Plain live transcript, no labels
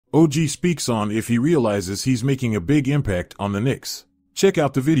OG speaks on if he realizes he's making a big impact on the Knicks. Check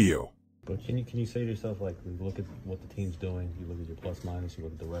out the video. But can you say to yourself, like, you look at what the team's doing, you look at your plus minus, you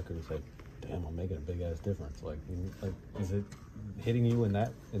look at the record, it's like, damn, I'm making a big ass difference. Like, is it hitting you in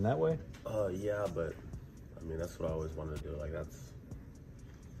that way? Yeah, but I mean that's what I always wanted to do. Like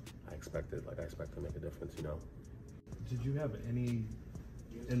I expect to make a difference, you know. Did you have any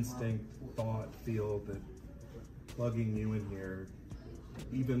instinct, thought, feel that plugging you in here,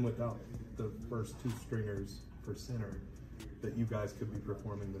 even without the first two stringers for center, that you guys could be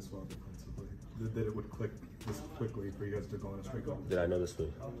performing this well defensively? That it would click this quickly for you guys to go on a streak? Did I know this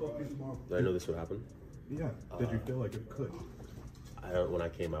would happen? Yeah. Did you feel like it could? When I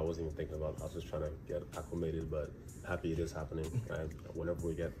came, I wasn't even thinking about it. I was just trying to get acclimated, but happy it is happening. And whenever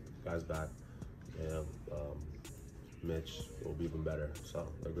we get guys back, Mitch will be even better. So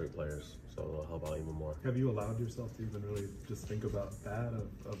they're great players, so it'll help out even more. Have you allowed yourself to even really just think about that,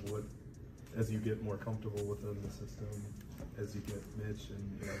 of what, as you get more comfortable within the system, as you get Mitch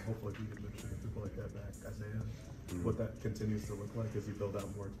and hopefully you get Mitch and people like that back, Isaiah, what that continues to look like as you build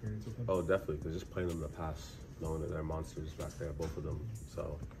out more experience with them? Oh, definitely, because just playing them in the past, knowing that they're monsters back there, both of them,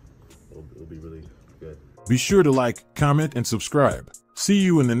 so it'll be really good. Be sure to like, comment, and subscribe. See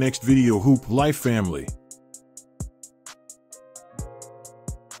you in the next video, Hoop Life family.